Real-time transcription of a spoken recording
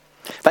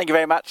Thank you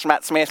very much,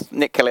 Matt Smith,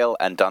 Nick Khalil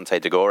and Dante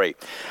DeGori.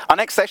 Our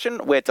next session,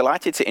 we're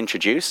delighted to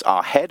introduce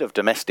our head of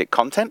domestic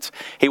content.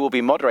 He will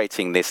be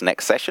moderating this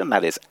next session,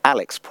 that is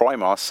Alex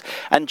Proimos.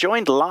 And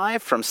joined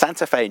live from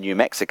Santa Fe, New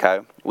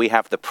Mexico, we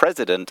have the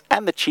president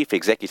and the chief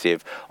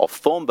executive of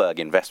Thornburg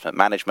Investment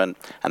Management,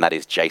 and that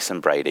is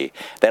Jason Brady.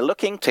 They're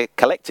looking to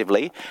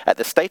collectively at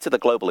the state of the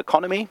global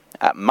economy,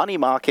 at money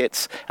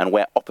markets, and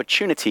where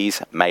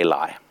opportunities may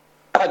lie.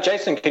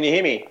 Jason, can you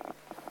hear me?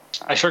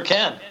 I sure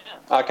can.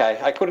 Okay,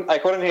 I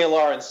couldn't hear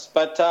Lawrence,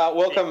 but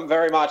welcome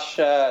very much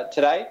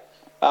today.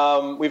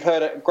 We've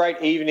heard a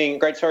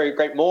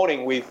great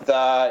morning with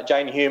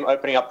Jane Hume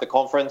opening up the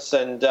conference,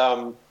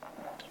 and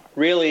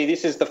really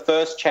this is the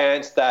first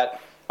chance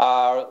that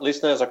our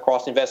listeners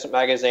across Investment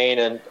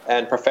Magazine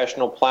and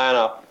Professional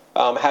Planner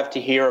have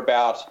to hear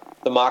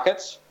about the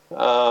markets,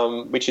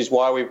 which is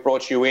why we've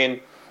brought you in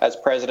as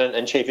President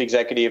and Chief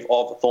Executive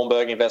of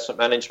Thornburg Investment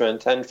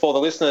Management. And for the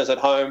listeners at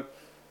home,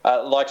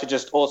 I'd like to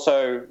just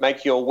also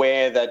make you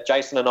aware that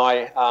Jason and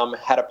I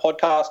had a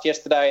podcast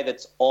yesterday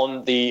that's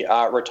on the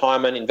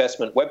retirement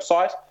investment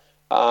website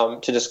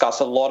to discuss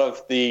a lot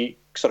of the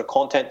sort of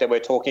content that we're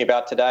talking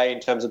about today in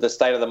terms of the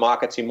state of the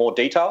markets in more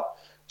detail.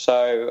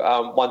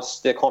 So once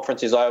the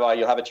conference is over,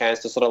 you'll have a chance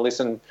to sort of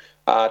listen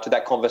to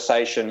that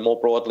conversation more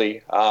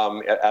broadly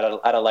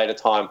at a later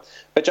time.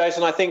 But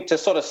Jason, I think to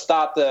sort of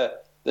start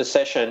the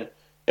session,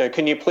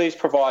 can you please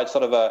provide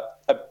sort of a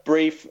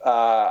brief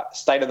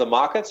state of the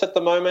markets at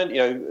the moment?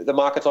 The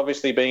market's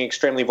obviously being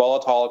extremely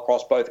volatile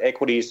across both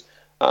equities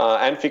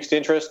and fixed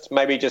interest.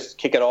 Maybe just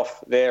kick it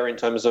off there in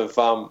terms of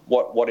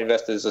what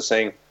investors are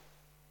seeing.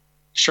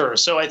 Sure.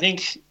 So I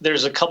think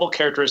there's a couple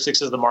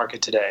characteristics of the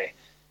market today.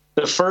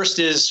 The first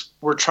is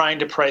we're trying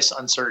to price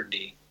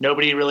uncertainty.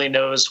 Nobody really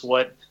knows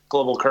what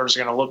global curves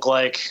are going to look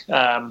like.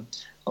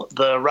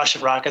 The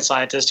Russian rocket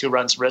scientist who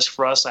runs risk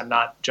for us, I'm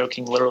not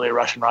joking, literally a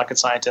Russian rocket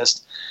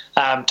scientist,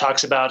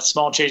 talks about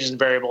small changes in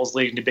variables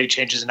leading to big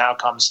changes in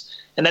outcomes.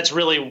 And that's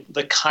really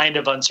the kind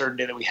of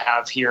uncertainty that we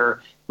have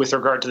here with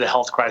regard to the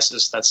health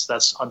crisis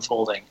that's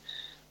unfolding.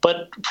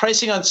 But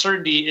pricing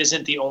uncertainty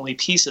isn't the only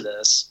piece of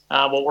this.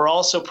 What we're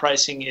also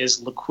pricing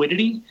is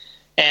liquidity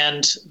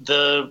and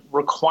the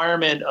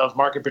requirement of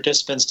market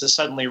participants to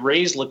suddenly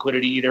raise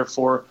liquidity either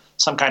for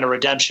some kind of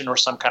redemption or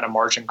some kind of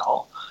margin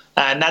call.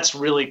 And that's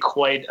really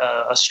quite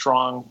a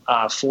strong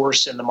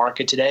force in the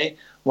market today.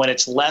 When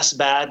it's less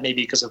bad,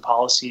 maybe because of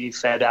policy,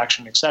 Fed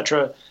action, et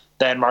cetera,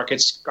 then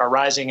markets are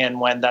rising. And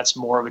when that's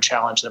more of a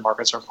challenge, then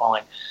markets are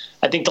falling.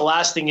 I think the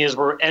last thing is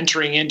we're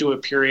entering into a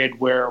period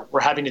where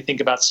we're having to think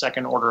about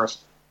second order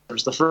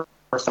effects. The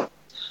first,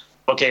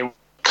 okay,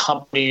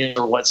 companies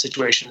or what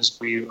situations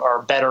we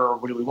are better or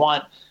what do we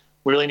want?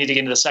 We really need to get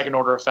into the second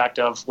order effect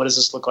of what does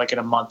this look like in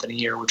a month and a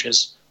year, which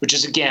is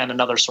again,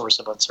 another source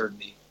of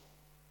uncertainty.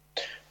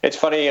 It's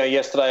funny,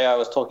 yesterday I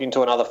was talking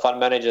to another fund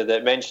manager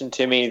that mentioned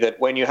to me that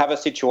when you have a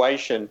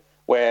situation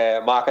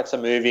where markets are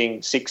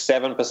moving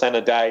 6-7%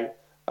 a day,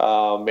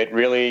 it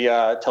really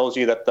tells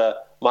you that the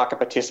market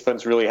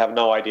participants really have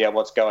no idea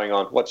what's going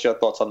on. What's your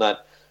thoughts on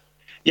that?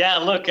 Yeah,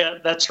 look,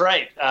 that's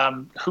right.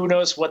 Who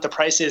knows what the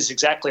price is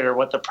exactly or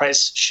what the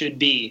price should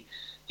be?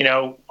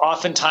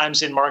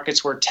 Oftentimes in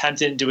markets we're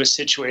tempted into a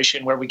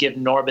situation where we give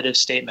normative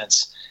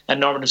statements. And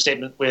normative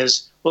statement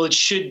is, well, it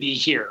should be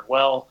here.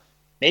 Well,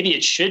 maybe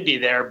it should be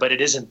there, but it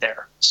isn't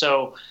there.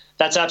 So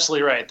that's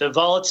absolutely right. The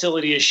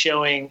volatility is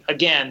showing,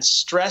 again,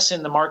 stress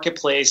in the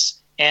marketplace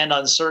and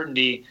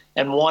uncertainty.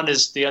 And one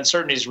is the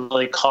uncertainty is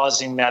really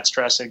causing that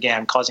stress,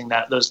 again, causing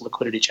those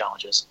liquidity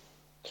challenges.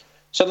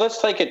 So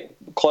let's take it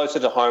closer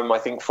to home, I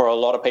think, for a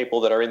lot of people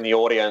that are in the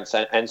audience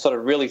and sort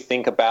of really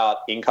think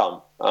about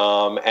income.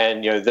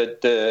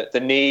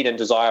 The need and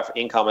desire for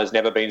income has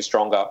never been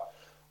stronger.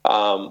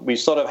 We've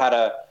sort of had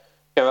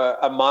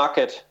a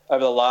market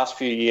over the last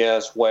few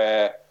years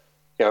where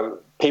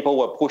people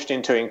were pushed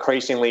into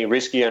increasingly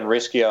riskier and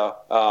riskier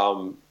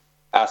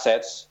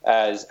assets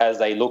as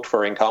they looked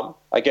for income.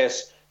 I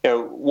guess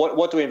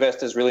what do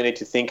investors really need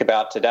to think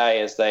about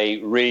today as they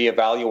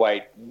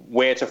reevaluate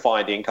where to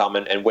find income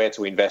and where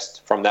to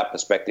invest from that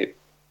perspective?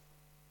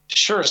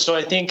 Sure. So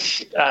I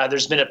think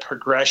there's been a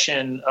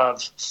progression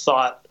of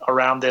thought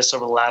around this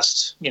over the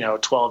last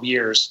 12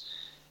 years,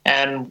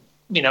 and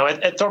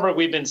at Thornburg,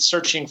 we've been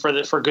searching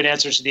for good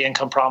answers to the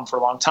income problem for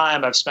a long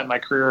time. I've spent my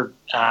career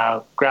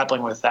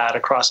grappling with that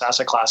across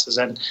asset classes.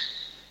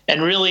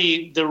 And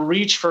really, the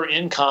reach for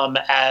income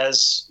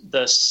as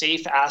the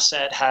safe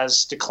asset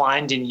has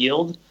declined in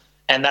yield,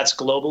 and that's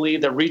globally,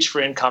 the reach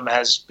for income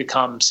has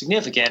become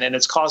significant. And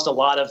it's caused a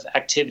lot of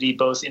activity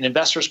both in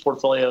investors'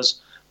 portfolios,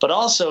 but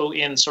also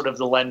in sort of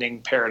the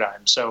lending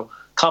paradigm. So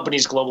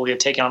companies globally have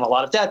taken on a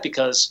lot of debt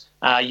because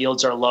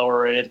yields are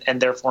lower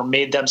and therefore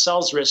made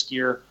themselves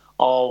riskier,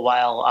 all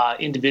while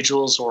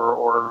individuals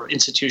or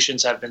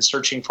institutions have been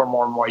searching for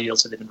more and more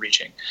yields that they've been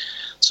reaching.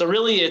 So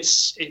really, to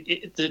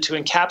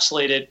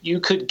encapsulate it, you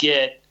could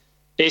get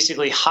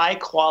basically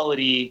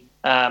high-quality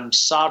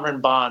sovereign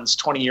bonds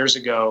 20 years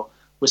ago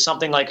with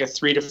something like a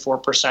 3 to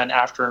 4%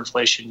 after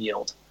inflation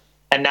yield.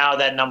 And now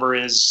that number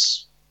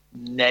is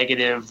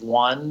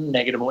 -1,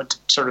 -1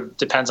 sort of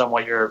depends on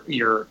what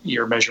your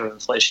measure of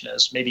inflation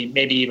is.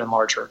 Maybe even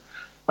larger,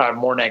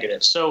 more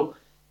negative. So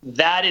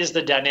that is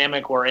the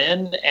dynamic we're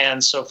in,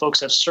 and so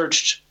folks have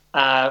searched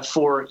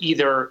for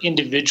either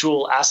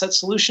individual asset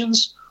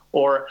solutions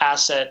or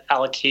asset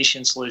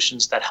allocation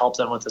solutions that help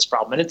them with this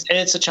problem, and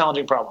it's a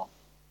challenging problem.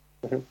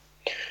 Mm-hmm.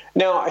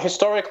 Now,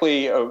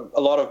 historically, a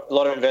lot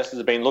of investors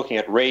have been looking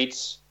at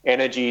REITs,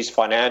 energies,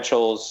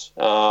 financials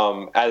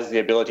as the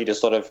ability to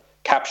sort of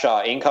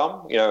capture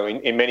income.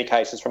 In many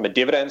cases from a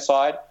dividend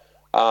side.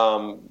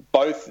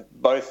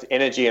 Both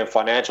energy and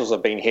financials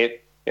have been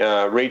hit.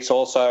 REITs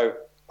also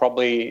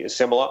probably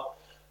similar.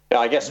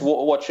 I guess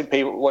what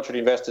should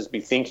investors be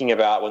thinking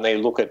about when they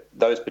look at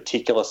those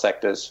particular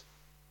sectors?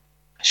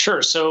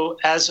 Sure. So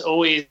as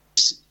always,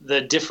 the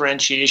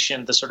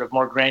differentiation, the sort of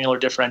more granular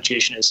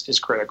differentiation is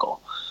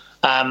critical.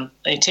 And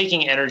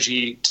taking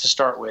energy to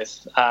start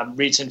with,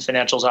 REITs and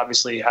financials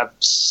obviously have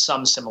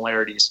some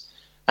similarities.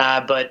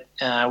 But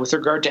with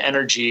regard to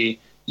energy,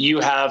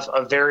 you have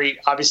a very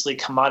obviously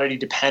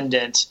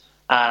commodity-dependent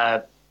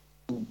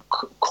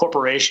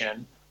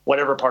corporation,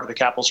 whatever part of the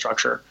capital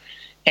structure.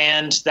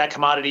 And that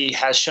commodity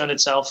has shown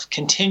itself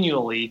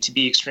continually to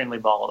be extremely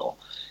volatile.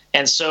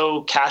 And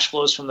so cash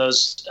flows from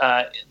those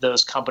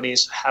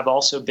companies have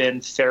also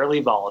been fairly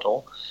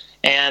volatile.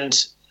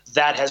 And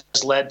that has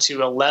led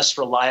to a less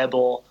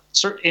reliable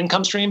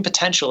income stream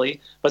potentially,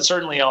 but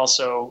certainly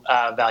also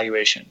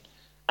valuation.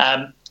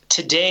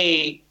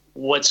 Today,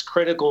 what's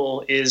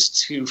critical is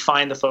to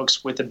find the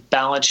folks with a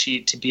balance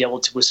sheet to be able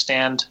to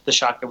withstand the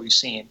shock that we've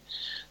seen.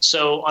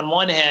 So on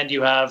one hand,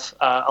 you have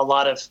a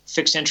lot of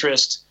fixed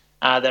interest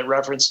that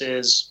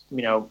references,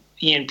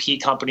 E&P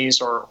companies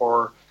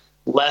or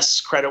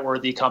less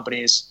creditworthy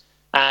companies,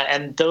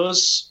 and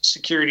those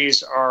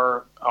securities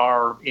are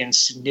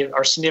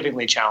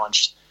significantly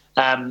challenged.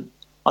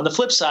 On the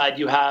flip side,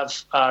 you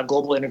have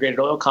global integrated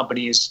oil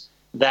companies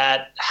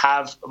that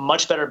have a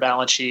much better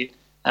balance sheet.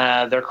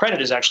 Their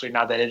credit is actually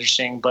not that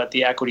interesting, but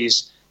the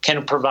equities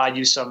can provide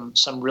you some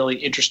really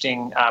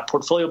interesting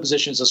portfolio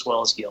positions as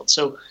well as yield.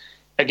 So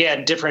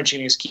again,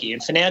 differentiating is key. In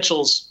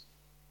financials,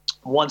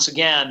 once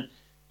again,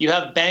 you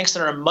have banks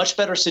that are in a much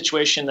better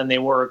situation than they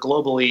were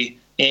globally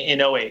in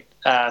 2008.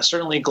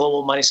 Certainly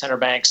global money center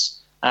banks,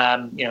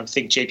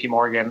 think JP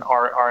Morgan,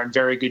 are in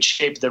very good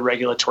shape. The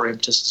regulatory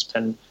impetus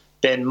has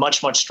been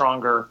much, much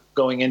stronger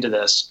going into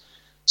this.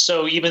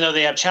 So even though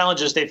they have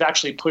challenges, they've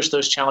actually pushed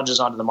those challenges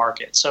onto the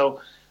market. So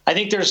I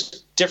think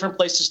there's different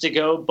places to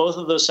go. Both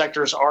of those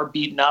sectors are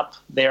beaten up.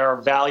 They are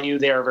value.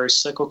 They are very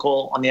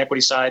cyclical on the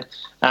equity side.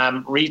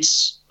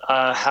 REITs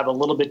have a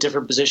little bit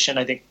different position.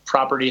 I think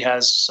property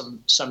has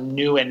some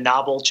new and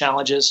novel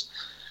challenges.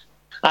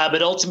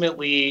 But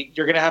ultimately,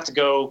 you're going to have to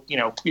go.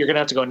 You're going to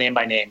have to go name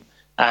by name.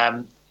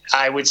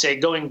 I would say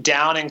going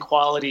down in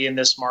quality in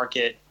this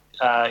market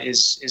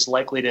is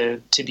likely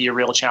to be a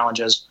real challenge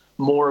as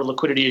more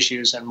liquidity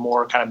issues and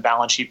more kind of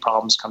balance sheet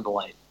problems come to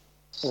light.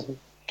 Mm-hmm.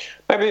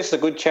 Maybe this is a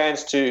good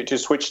chance to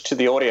switch to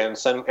the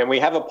audience, and we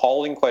have a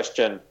polling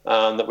question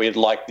that we'd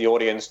like the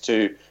audience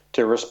to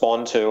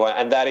respond to,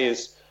 and that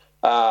is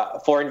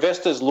for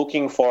investors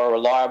looking for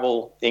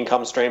reliable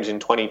income streams in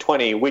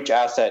 2020, which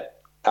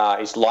asset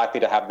is likely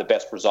to have the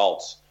best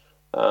results?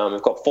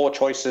 We've got 4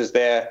 choices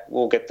there.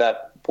 We'll get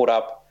that put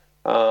up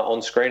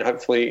on screen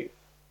hopefully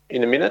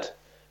in a minute.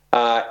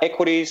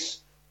 Equities,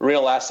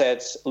 real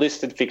assets,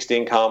 listed fixed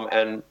income,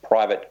 and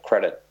private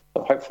credit.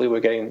 So hopefully we're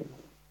getting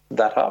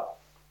that up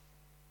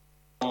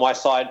on my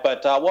side.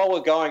 But while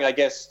we're going, I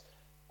guess,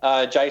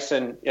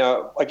 Jason,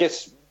 I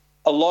guess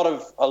a lot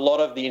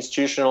of the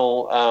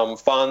institutional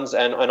funds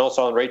and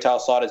also on the retail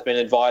side has been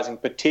advising,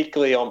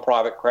 particularly on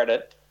private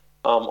credit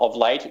of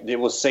late. It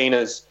was seen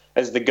as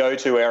the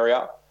go-to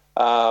area.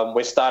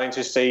 We're starting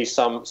to see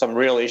some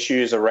real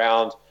issues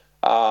around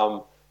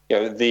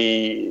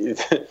the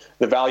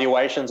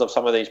valuations of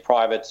some of these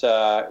private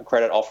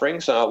credit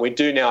offerings. We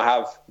do now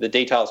have the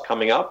details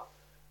coming up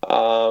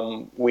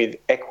with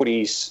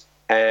equities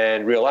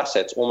and real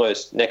assets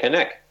almost neck and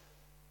neck.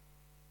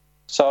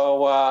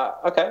 So,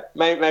 okay,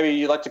 maybe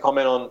you'd like to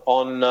comment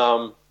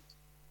on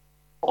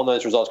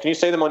those results. Can you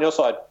see them on your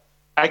side?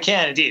 I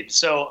can indeed.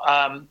 So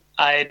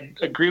I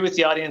agree with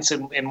the audience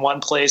in one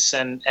place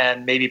and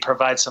maybe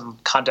provide some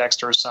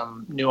context or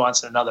some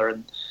nuance in another.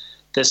 And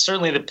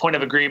certainly the point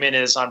of agreement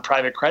is on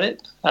private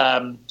credit.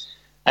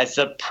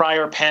 The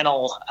prior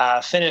panel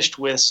finished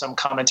with some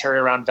commentary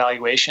around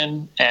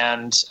valuation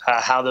and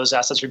how those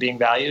assets are being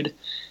valued.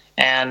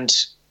 And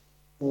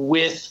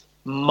with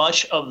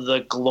much of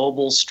the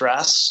global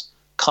stress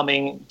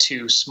coming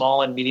to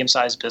small and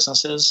medium-sized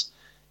businesses,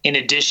 in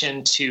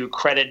addition to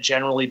credit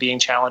generally being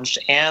challenged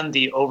and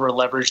the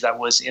over-leverage that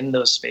was in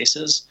those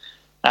spaces,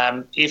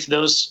 if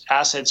those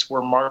assets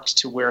were marked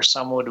to where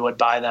someone would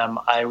buy them,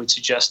 I would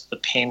suggest the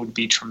pain would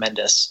be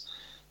tremendous.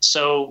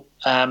 So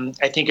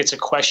I think it's a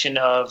question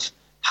of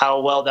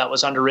how well that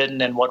was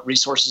underwritten and what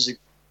resources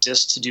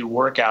exist to do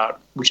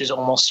workout, which is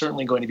almost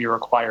certainly going to be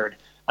required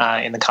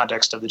in the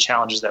context of the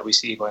challenges that we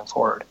see going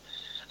forward.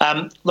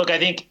 Look, I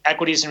think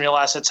equities and real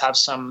assets have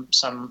some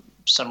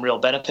real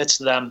benefits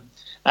to them.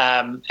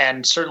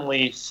 And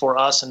certainly for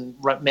us and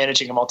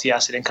managing a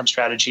multi-asset income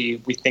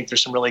strategy, we think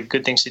there's some really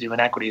good things to do in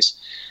equities.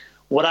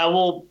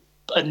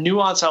 A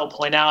nuance I will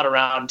point out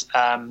around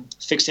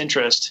fixed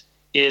interest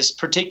is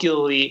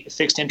particularly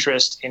fixed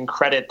interest in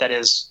credit that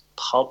is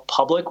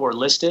public or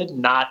listed,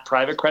 not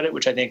private credit,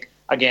 which I think,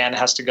 again,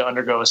 has to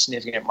undergo a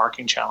significant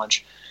marking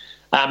challenge.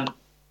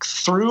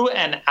 Through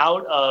and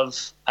out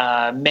of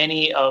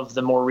many of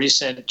the more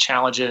recent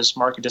challenges,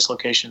 market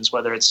dislocations,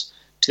 whether it's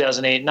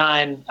 2008,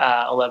 9,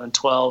 11,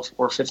 12,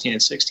 or 15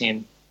 and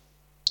 16,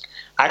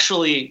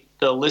 actually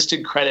the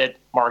listed credit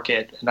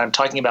market, and I'm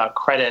talking about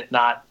credit,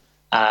 not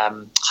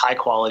high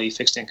quality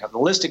fixed income, the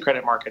listed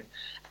credit market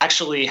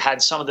actually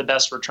had some of the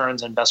best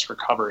returns and best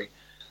recovery.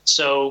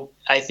 So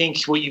I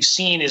think what you've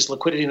seen is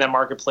liquidity in that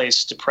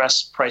marketplace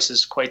depress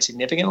prices quite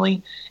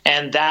significantly,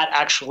 and that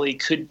actually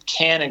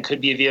can and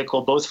could be a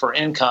vehicle both for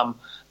income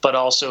but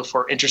also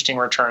for interesting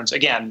returns.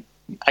 Again,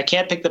 I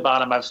can't pick the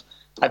bottom.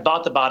 I've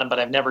bought the bottom, but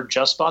I've never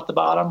just bought the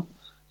bottom.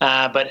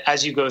 But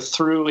as you go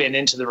through and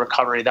into the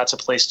recovery, that's a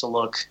place to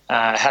look.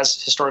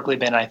 Has historically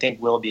been, I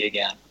think, will be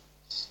again.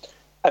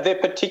 Are there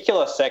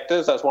particular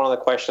sectors? That's one of the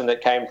questions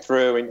that came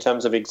through in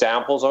terms of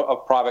examples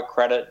of private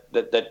credit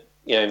that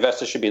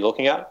investors should be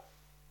looking at.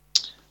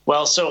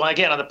 Well, so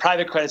again, on the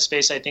private credit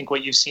space, I think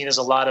what you've seen is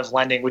a lot of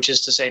lending, which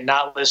is to say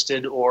not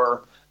listed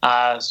or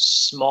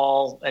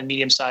small and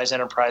medium-sized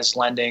enterprise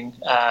lending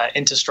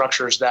into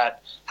structures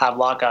that have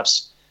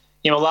lockups.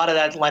 A lot of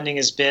that lending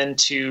has been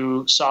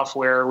to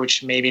software,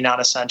 which may be not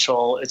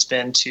essential. It's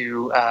been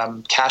to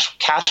cash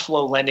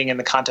flow lending in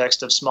the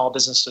context of small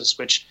businesses,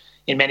 which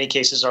in many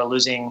cases are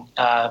losing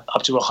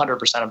up to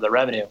 100% of their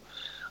revenue.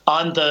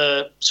 On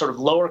the sort of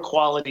lower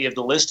quality of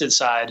the listed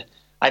side,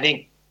 I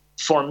think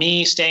for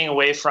me, staying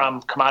away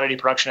from commodity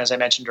production, as I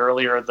mentioned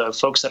earlier, the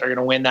folks that are going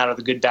to win that are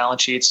the good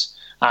balance sheets,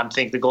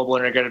 think the global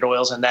integrated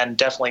oils, and then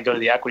definitely go to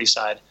the equity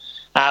side.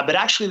 But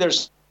actually,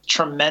 there's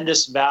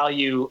tremendous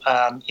value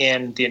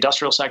in the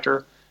industrial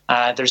sector.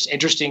 There's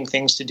interesting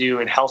things to do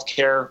in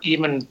healthcare,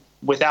 even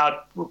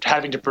without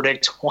having to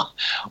predict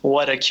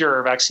what a cure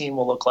or vaccine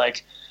will look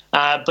like.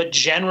 But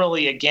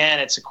generally, again,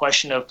 it's a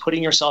question of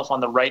putting yourself on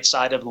the right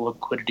side of the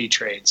liquidity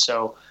trade.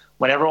 So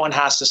when everyone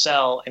has to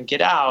sell and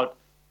get out,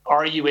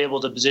 are you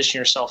able to position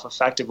yourself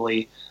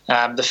effectively?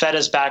 The Fed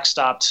has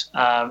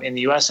backstopped, in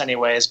the U.S.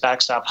 anyway, has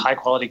backstopped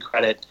high-quality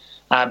credit,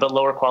 but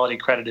lower quality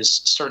credit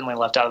is certainly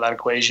left out of that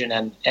equation,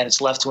 and it's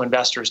left to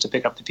investors to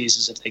pick up the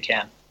pieces if they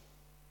can.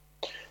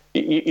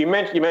 You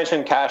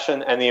mentioned cash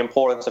and the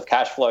importance of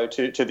cash flow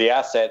to the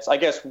assets. I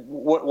guess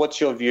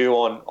what's your view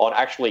on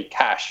actually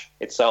cash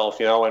itself?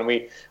 And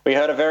we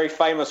heard a very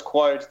famous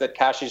quote that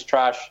cash is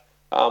trash,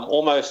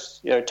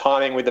 almost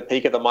timing with the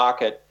peak of the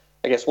market.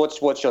 I guess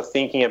what's your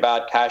thinking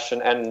about cash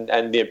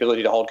and the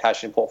ability to hold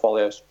cash in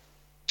portfolios?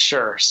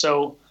 Sure.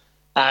 So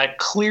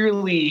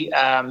clearly,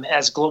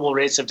 as global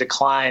rates have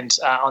declined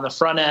on the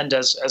front end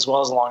as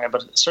well as the long end,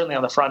 but certainly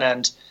on the front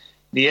end,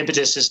 the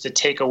impetus is to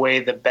take away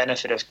the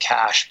benefit of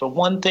cash. But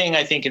one thing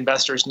I think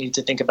investors need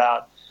to think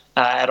about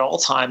at all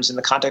times in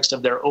the context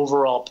of their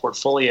overall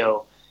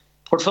portfolio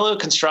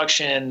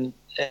construction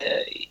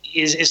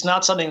is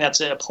not something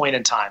that's at a point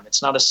in time.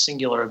 It's not a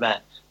singular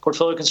event.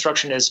 Portfolio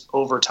construction is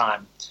over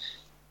time.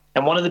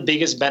 And one of the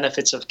biggest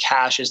benefits of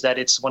cash is that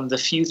it's one of the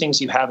few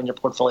things you have in your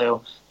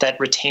portfolio that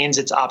retains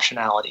its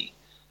optionality.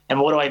 And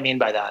what do I mean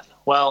by that?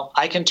 Well,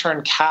 I can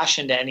turn cash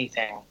into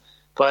anything.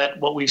 But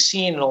what we've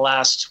seen in the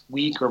last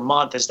week or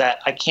month is that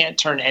I can't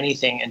turn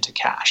anything into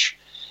cash.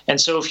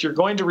 And so if you're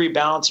going to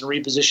rebalance and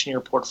reposition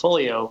your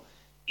portfolio,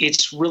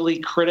 it's really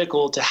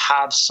critical to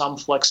have some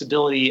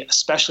flexibility,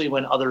 especially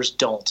when others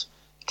don't.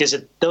 Because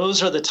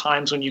those are the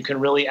times when you can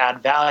really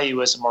add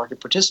value as a market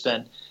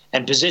participant,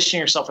 and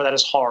positioning yourself for that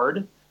is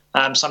hard.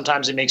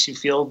 Sometimes it makes you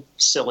feel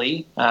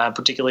silly,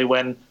 particularly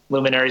when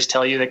luminaries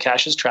tell you that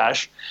cash is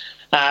trash.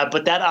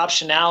 But that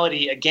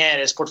optionality, again,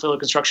 is portfolio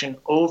construction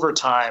over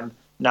time,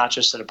 not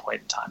just at a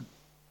point in time.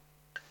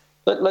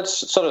 Let's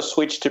sort of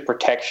switch to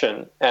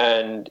protection.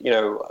 And,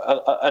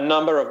 a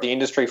number of the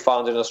industry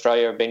funds in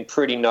Australia have been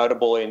pretty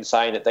notable in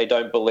saying that they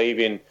don't believe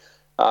in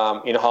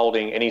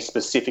holding any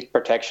specific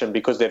protection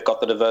because they've got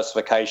the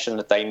diversification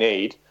that they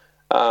need.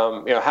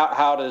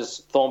 How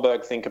does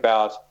Thornburg think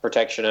about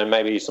protection and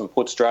maybe some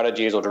put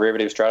strategies or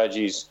derivative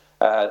strategies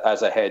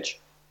as a hedge?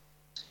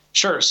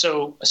 Sure.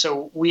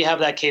 So we have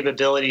that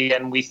capability,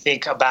 and we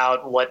think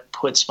about what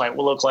puts might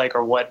look like,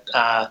 or what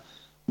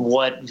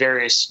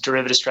various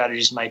derivative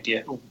strategies might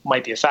be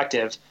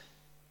effective.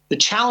 The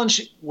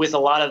challenge with a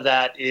lot of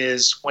that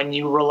is when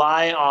you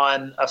rely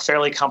on a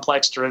fairly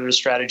complex derivative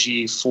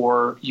strategy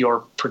for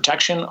your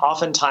protection,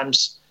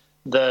 oftentimes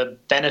the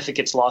benefit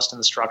gets lost in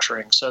the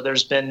structuring. So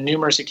there's been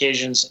numerous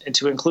occasions, and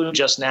to include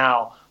just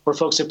now, where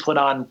folks have put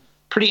on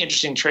pretty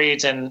interesting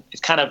trades, and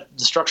it kind of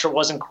the structure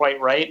wasn't quite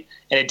right,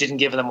 and it didn't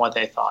give them what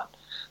they thought.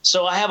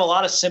 So I have a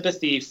lot of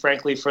sympathy,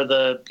 frankly, for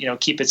the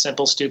keep it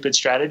simple, stupid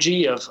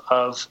strategy of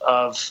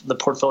the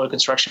portfolio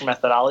construction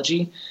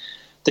methodology.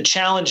 The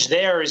challenge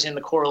there is in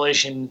the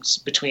correlations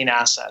between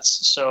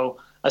assets. So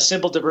a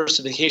simple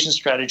diversification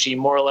strategy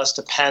more or less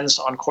depends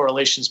on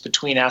correlations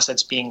between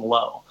assets being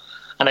low.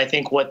 And I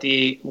think what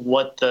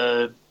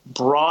the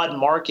broad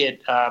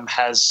market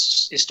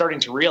is starting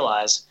to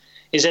realize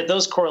is that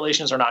those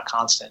correlations are not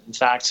constant. In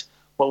fact,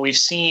 what we've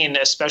seen,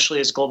 especially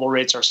as global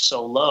rates are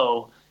so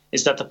low,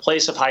 is that the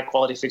place of high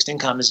quality fixed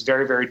income is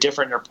very, very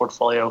different in your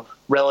portfolio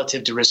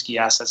relative to risky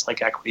assets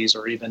like equities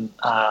or even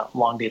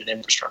long dated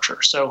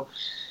infrastructure. So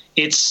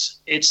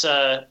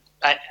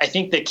I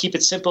think that keep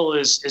it simple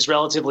is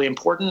relatively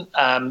important.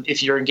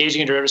 If you're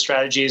engaging in derivative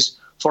strategies,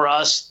 for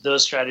us,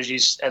 those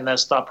strategies and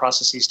those thought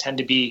processes tend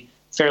to be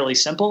fairly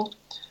simple.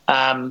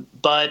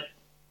 But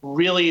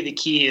really the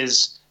key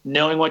is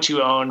knowing what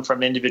you own from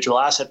an individual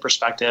asset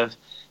perspective.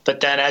 But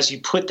then as you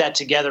put that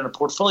together in a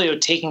portfolio,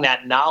 taking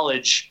that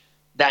knowledge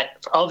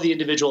of the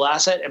individual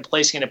asset and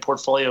placing it in a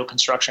portfolio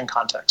construction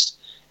context.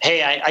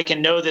 Hey, I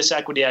can know this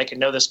equity, I can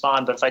know this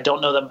bond, but if I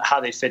don't know how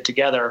they fit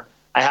together,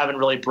 I haven't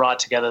really brought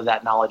together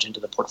that knowledge into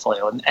the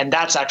portfolio. And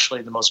that's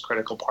actually the most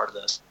critical part of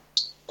this.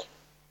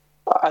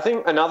 I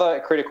think another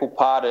critical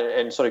part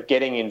in sort of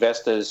getting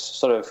investors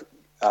sort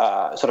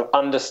of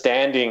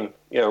understanding,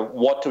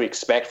 what to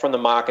expect from the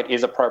market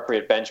is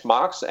appropriate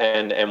benchmarks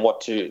and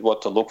what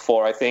to look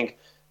for. I think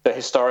the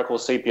historical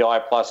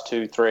CPI plus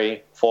 2,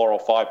 3, 4 or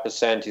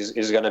 5%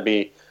 is going to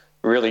be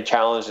really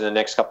challenged in the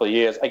next couple of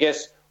years. I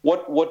guess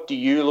what do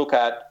you look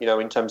at,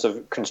 in terms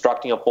of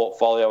constructing a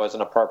portfolio as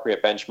an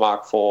appropriate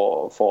benchmark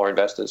for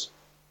investors?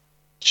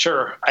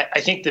 Sure.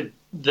 I think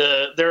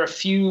there are a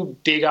few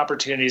big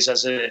opportunities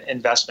as an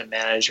investment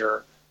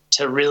manager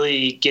to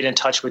really get in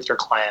touch with your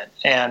client.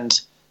 And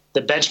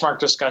the benchmark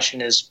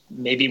discussion is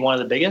maybe one of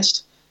the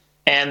biggest.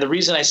 And the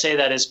reason I say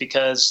that is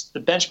because the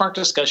benchmark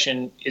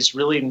discussion is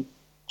really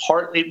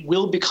it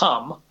will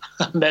become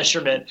a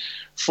measurement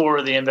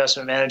for the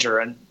investment manager,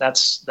 and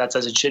that's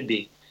as it should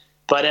be.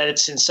 But at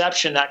its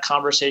inception, that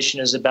conversation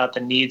is about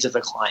the needs of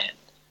the client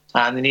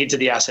and the needs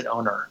of the asset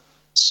owner.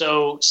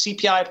 So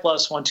CPI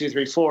plus 1, 2,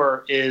 3,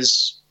 4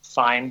 is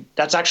fine.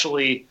 That's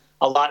actually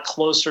a lot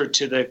closer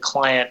to the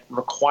client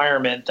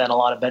requirement than a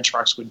lot of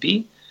benchmarks would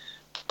be.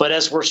 But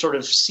as we're sort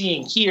of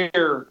seeing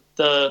here,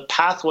 the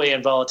pathway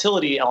and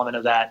volatility element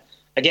of that,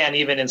 again,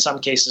 even in some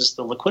cases,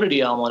 the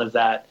liquidity element of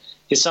that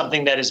is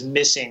something that is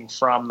missing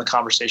from the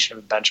conversation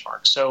of a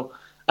benchmark. So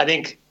I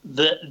think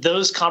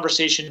those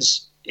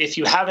conversations, if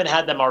you haven't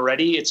had them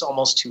already, it's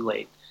almost too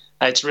late.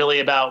 It's really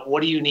about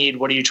what do you need,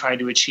 what are you trying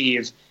to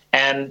achieve,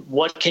 and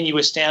what can you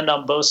withstand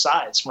on both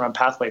sides from a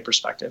pathway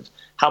perspective?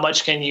 How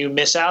much can you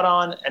miss out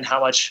on, and how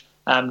much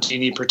do you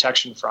need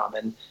protection from?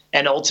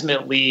 And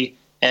ultimately,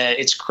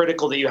 it's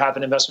critical that you have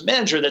an investment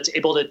manager that's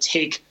able to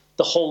take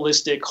the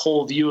holistic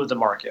whole view of the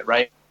market,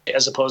 right?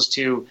 As opposed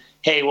to,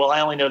 hey, well, I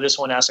only know this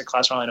one asset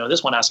class, or I only know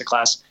this one asset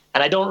class,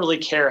 and I don't really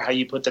care how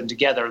you put them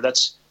together.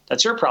 That's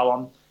your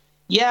problem.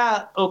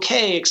 Yeah,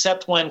 okay,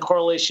 except when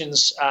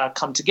correlations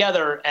come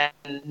together and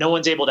no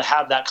one's able to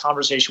have that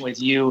conversation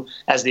with you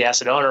as the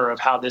asset owner of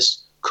how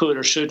this could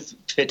or should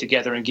fit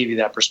together and give you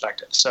that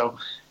perspective. So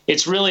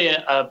it's really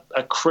a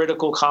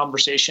critical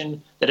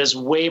conversation that has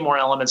way more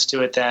elements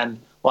to it than,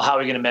 well, how are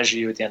we going to measure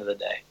you at the end of the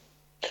day?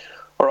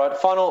 All right,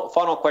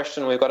 final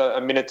question. We've got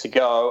a minute to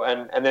go,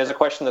 and there's a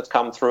question that's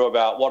come through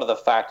about what are the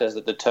factors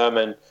that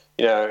determine,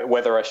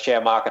 whether a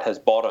share market has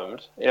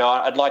bottomed.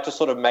 I'd like to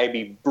sort of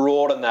maybe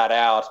broaden that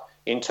out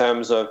in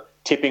terms of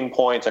tipping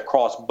points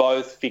across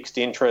both fixed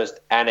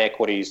interest and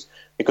equities,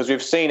 because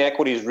we've seen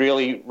equities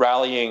really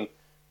rallying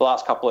the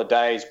last couple of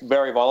days,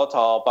 very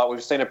volatile, but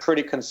we've seen a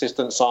pretty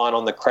consistent sign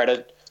on the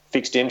credit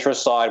fixed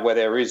interest side where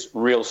there is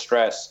real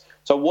stress.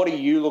 So what are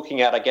you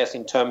looking at, I guess,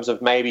 in terms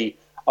of maybe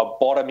a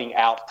bottoming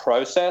out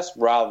process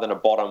rather than a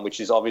bottom, which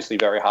is obviously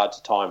very hard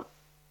to time?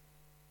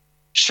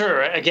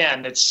 Sure.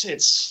 Again,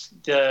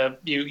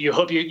 you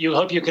hope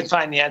you can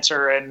find the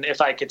answer. And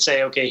if I could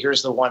say, okay,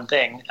 here's the one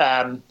thing.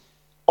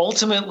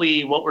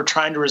 Ultimately, what we're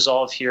trying to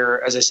resolve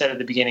here, as I said at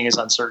the beginning, is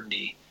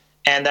uncertainty.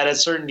 And that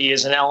uncertainty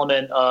is an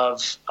element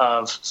of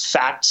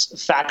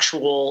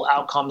factual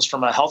outcomes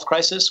from a health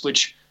crisis,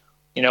 which,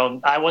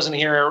 I wasn't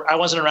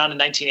around in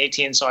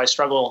 1918, so I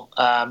struggle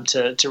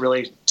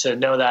to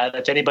know that.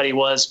 If anybody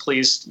was,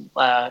 please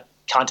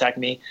contact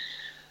me.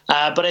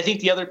 But I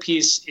think the other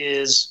piece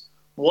is,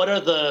 what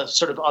are the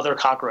sort of other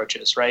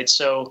cockroaches, right?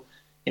 So,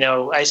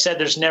 I said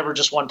there's never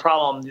just one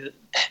problem.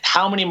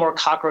 How many more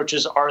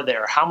cockroaches are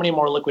there? How many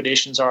more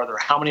liquidations are there?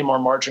 How many more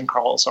margin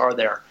calls are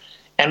there?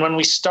 And when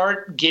we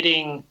start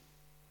getting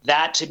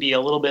that to be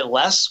a little bit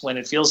less, when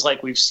it feels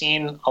like we've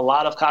seen a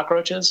lot of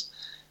cockroaches,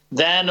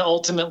 then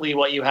ultimately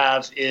what you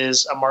have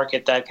is a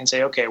market that can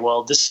say, okay,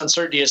 well, this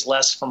uncertainty is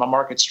less from a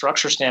market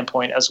structure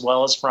standpoint as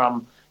well as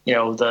from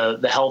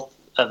the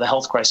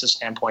health crisis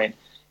standpoint.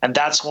 And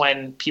that's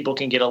when people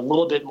can get a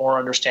little bit more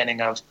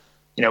understanding of,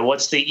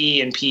 what's the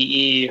E and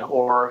PE,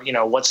 or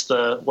what's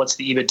the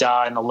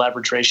EBITDA and the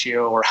leverage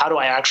ratio, or how do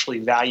I actually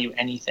value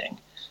anything?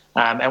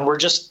 And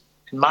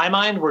in my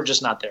mind, we're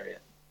just not there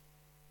yet.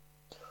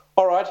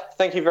 All right.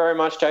 Thank you very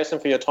much, Jason,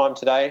 for your time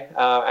today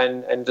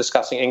and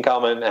discussing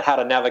income and how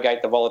to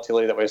navigate the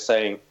volatility that we're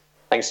seeing.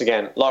 Thanks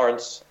again.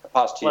 Lawrence,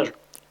 pass to you. Pleasure.